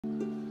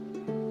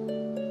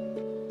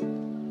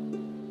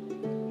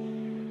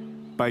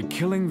By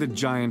killing the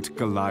giant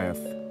Goliath,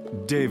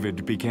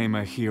 David became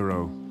a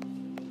hero.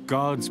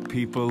 God's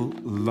people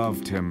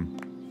loved him.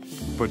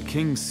 But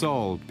King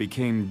Saul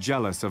became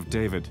jealous of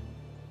David.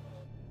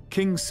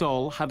 King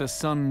Saul had a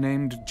son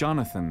named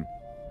Jonathan,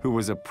 who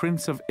was a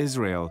prince of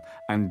Israel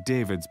and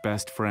David's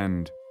best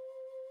friend.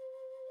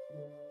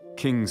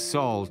 King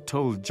Saul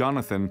told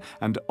Jonathan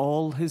and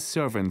all his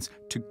servants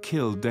to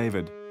kill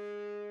David.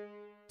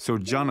 So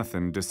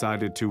Jonathan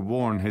decided to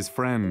warn his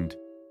friend.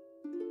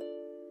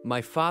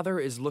 My father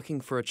is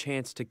looking for a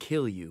chance to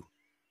kill you,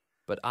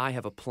 but I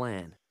have a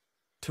plan.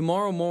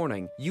 Tomorrow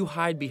morning, you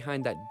hide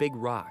behind that big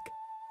rock.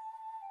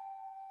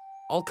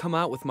 I'll come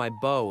out with my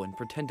bow and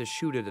pretend to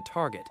shoot at a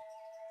target.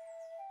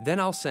 Then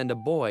I'll send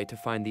a boy to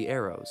find the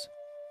arrows.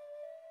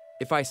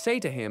 If I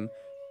say to him,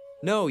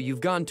 "No,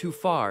 you've gone too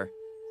far.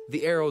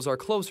 The arrows are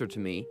closer to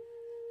me,"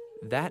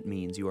 that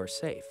means you are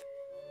safe.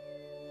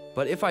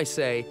 But if I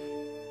say,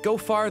 "Go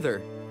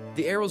farther.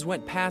 The arrows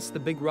went past the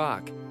big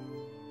rock,"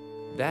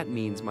 that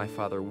means my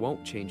father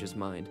won't change his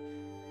mind,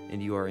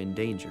 and you are in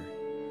danger.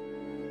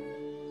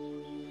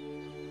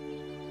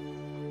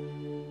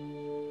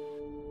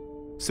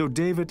 So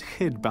David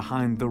hid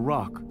behind the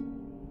rock.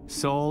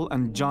 Saul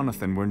and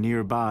Jonathan were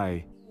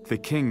nearby. The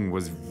king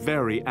was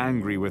very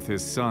angry with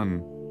his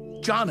son.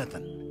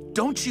 Jonathan,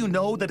 don't you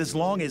know that as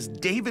long as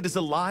David is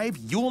alive,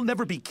 you'll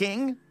never be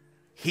king?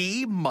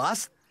 He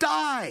must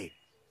die.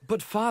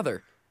 But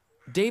father,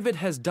 David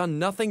has done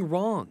nothing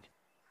wrong.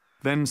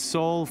 Then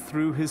Saul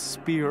threw his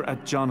spear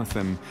at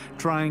Jonathan,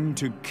 trying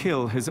to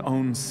kill his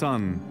own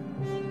son.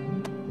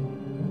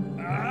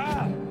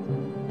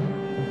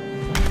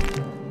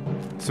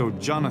 So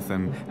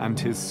Jonathan and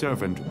his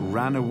servant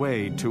ran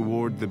away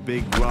toward the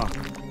big rock.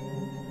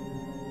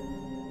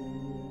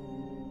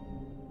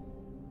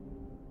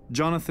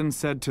 Jonathan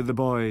said to the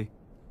boy,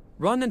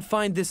 "Run and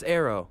find this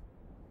arrow."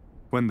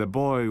 When the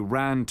boy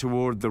ran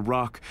toward the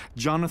rock,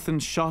 Jonathan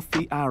shot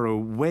the arrow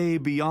way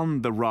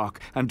beyond the rock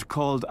and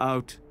called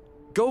out,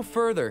 "Go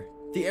further.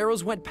 The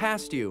arrows went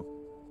past you."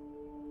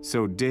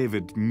 So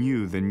David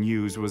knew the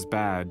news was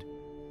bad.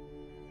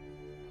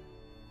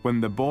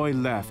 When the boy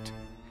left,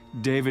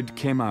 David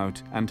came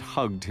out and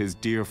hugged his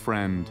dear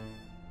friend.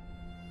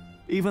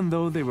 Even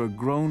though they were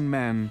grown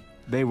men,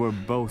 they were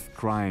both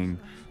crying.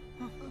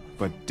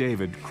 But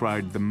David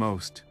cried the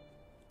most.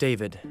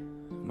 "David,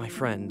 my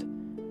friend,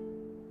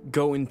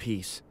 go in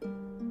peace.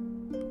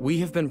 We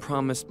have been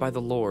promised by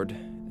the Lord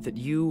that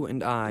you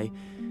and I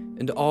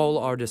and all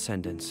our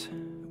descendants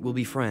will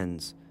be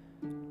friends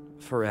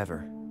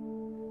forever."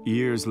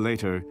 Years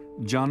later,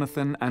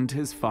 Jonathan and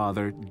his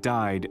father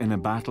died in a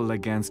battle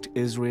against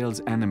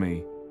Israel's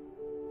enemy,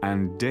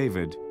 and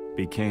David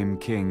became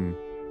king.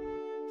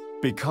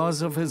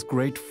 Because of his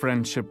great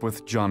friendship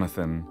with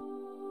Jonathan,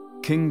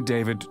 King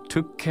David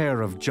took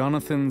care of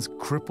Jonathan's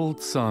crippled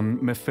son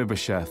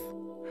Mephibosheth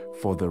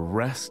for the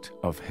rest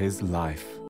of his life.